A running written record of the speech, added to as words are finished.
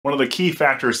One of the key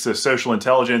factors to social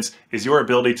intelligence is your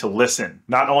ability to listen.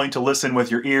 Not only to listen with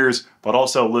your ears, but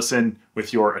also listen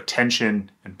with your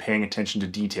attention and paying attention to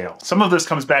detail. Some of this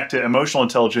comes back to emotional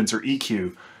intelligence, or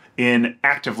EQ, in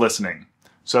active listening.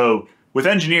 So with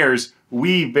engineers,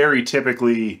 we very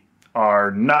typically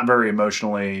are not very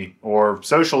emotionally or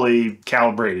socially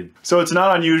calibrated. So it's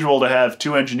not unusual to have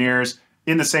two engineers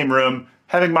in the same room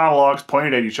having monologues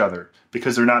pointed at each other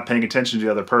because they're not paying attention to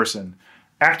the other person.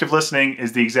 Active listening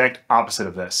is the exact opposite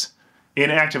of this. In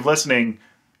active listening,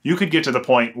 you could get to the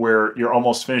point where you're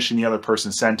almost finishing the other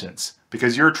person's sentence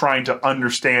because you're trying to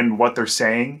understand what they're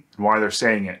saying and why they're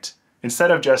saying it,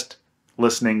 instead of just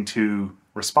listening to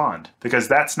respond, because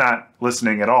that's not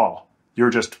listening at all. You're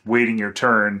just waiting your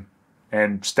turn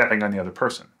and stepping on the other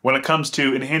person. When it comes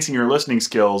to enhancing your listening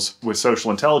skills with social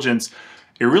intelligence,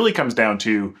 it really comes down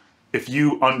to if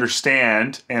you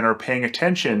understand and are paying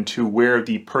attention to where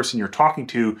the person you're talking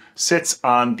to sits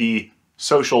on the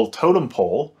social totem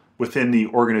pole within the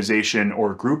organization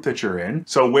or group that you're in.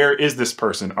 So where is this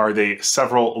person? Are they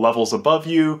several levels above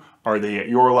you? Are they at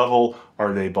your level?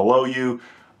 Are they below you?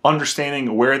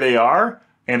 Understanding where they are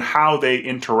and how they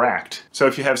interact. So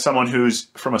if you have someone who's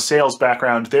from a sales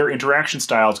background, their interaction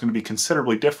style is going to be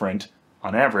considerably different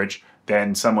on average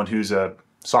than someone who's a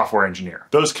software engineer.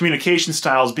 Those communication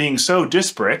styles being so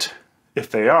disparate,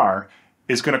 if they are,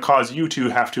 is going to cause you to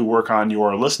have to work on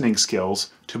your listening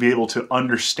skills to be able to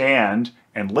understand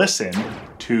and listen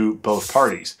to both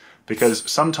parties. Because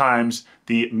sometimes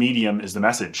the medium is the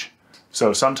message.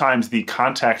 So sometimes the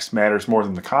context matters more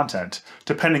than the content,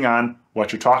 depending on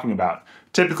what you're talking about.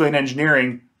 Typically in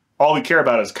engineering, all we care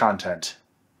about is content.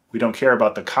 We don't care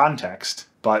about the context,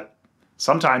 but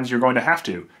sometimes you're going to have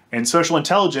to. In social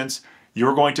intelligence,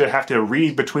 you're going to have to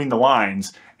read between the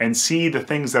lines and see the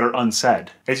things that are unsaid.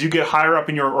 As you get higher up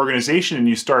in your organization and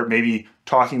you start maybe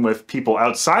talking with people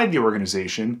outside the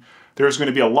organization, there's going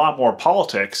to be a lot more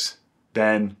politics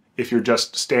than if you're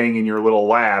just staying in your little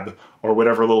lab or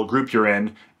whatever little group you're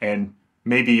in, and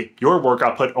maybe your work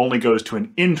output only goes to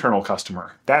an internal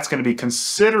customer. That's going to be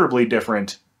considerably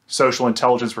different social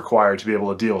intelligence required to be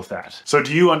able to deal with that. So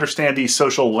do you understand the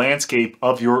social landscape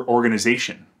of your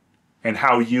organization and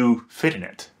how you fit in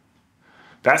it?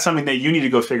 That's something that you need to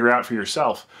go figure out for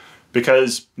yourself,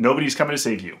 because nobody's coming to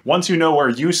save you. Once you know where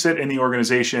you sit in the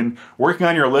organization, working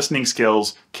on your listening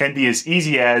skills can be as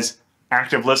easy as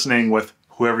active listening with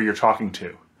whoever you're talking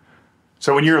to.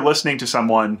 So when you're listening to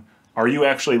someone, are you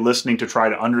actually listening to try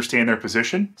to understand their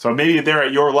position? So maybe they're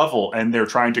at your level and they're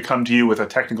trying to come to you with a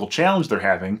technical challenge they're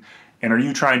having, and are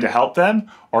you trying to help them?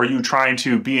 Or are you trying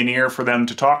to be an ear for them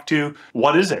to talk to?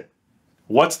 What is it?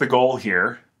 What's the goal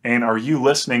here? And are you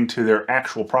listening to their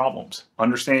actual problems?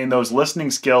 Understanding those listening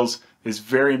skills is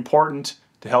very important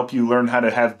to help you learn how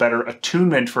to have better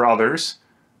attunement for others,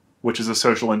 which is a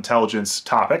social intelligence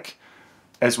topic,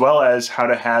 as well as how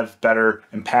to have better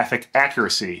empathic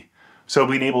accuracy. So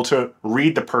being able to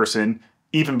read the person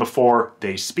even before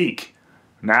they speak.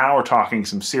 Now we're talking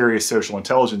some serious social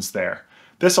intelligence there.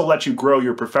 This will let you grow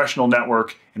your professional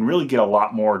network and really get a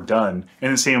lot more done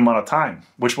in the same amount of time,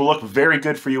 which will look very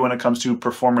good for you when it comes to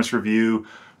performance review,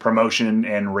 promotion,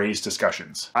 and raise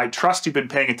discussions. I trust you've been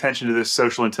paying attention to this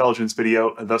social intelligence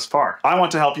video thus far. I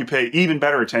want to help you pay even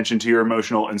better attention to your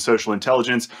emotional and social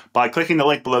intelligence by clicking the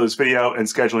link below this video and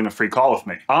scheduling a free call with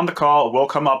me. On the call, we'll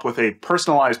come up with a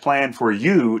personalized plan for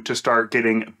you to start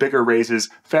getting bigger raises,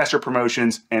 faster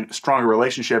promotions, and stronger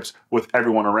relationships with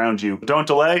everyone around you. Don't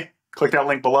delay. Click that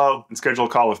link below and schedule a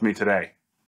call with me today.